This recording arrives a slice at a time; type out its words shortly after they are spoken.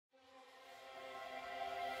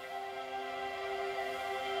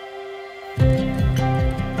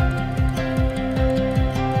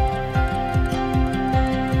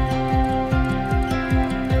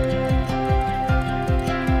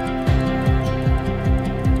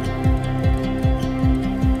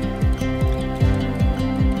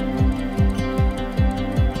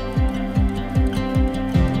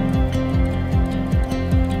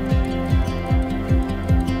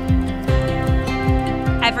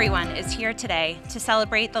Everyone is here today to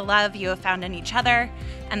celebrate the love you have found in each other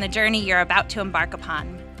and the journey you're about to embark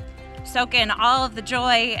upon. Soak in all of the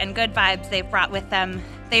joy and good vibes they've brought with them.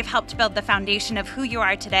 They've helped build the foundation of who you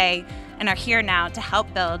are today and are here now to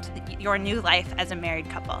help build your new life as a married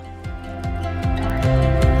couple.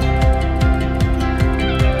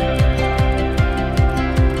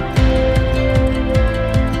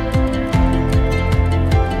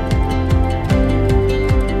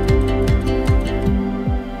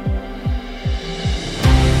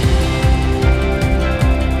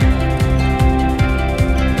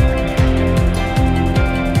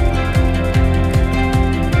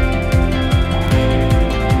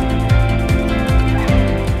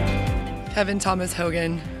 Kevin Thomas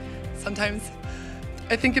Hogan. Sometimes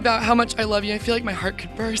I think about how much I love you. I feel like my heart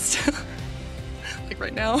could burst, like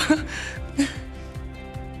right now.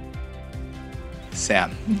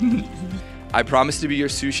 Sam, I promise to be your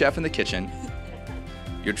sous chef in the kitchen,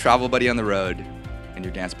 your travel buddy on the road, and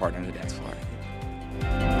your dance partner on the dance floor.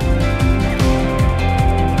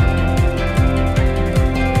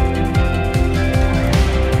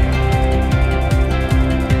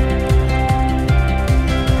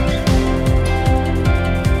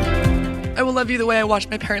 I will love you the way I watched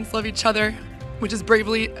my parents love each other, which is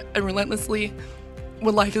bravely and relentlessly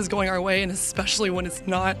when life is going our way and especially when it's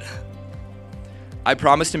not. I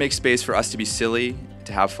promise to make space for us to be silly,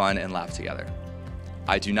 to have fun, and laugh together.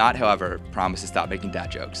 I do not, however, promise to stop making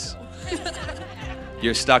dad jokes.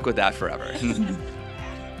 You're stuck with that forever.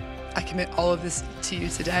 I commit all of this to you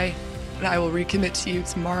today, and I will recommit to you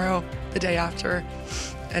tomorrow, the day after,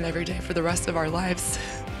 and every day for the rest of our lives.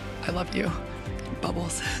 I love you.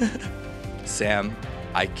 Bubbles. Sam,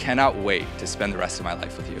 I cannot wait to spend the rest of my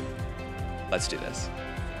life with you. Let's do this.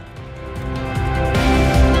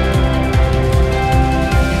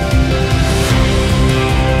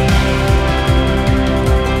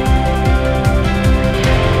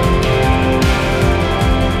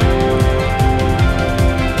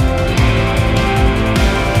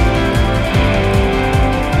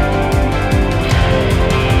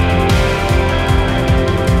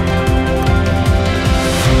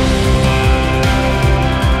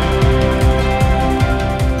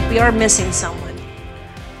 We are missing someone.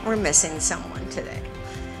 We're missing someone today.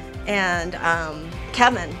 And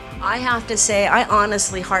Kevin, I have to say, I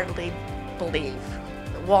honestly hardly believe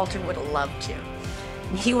that Walter would have loved you.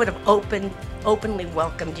 He would have openly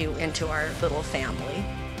welcomed you into our little family.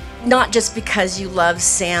 Not just because you love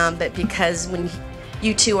Sam, but because when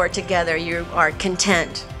you two are together, you are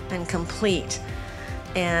content and complete.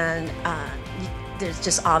 And there's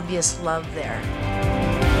just obvious love there.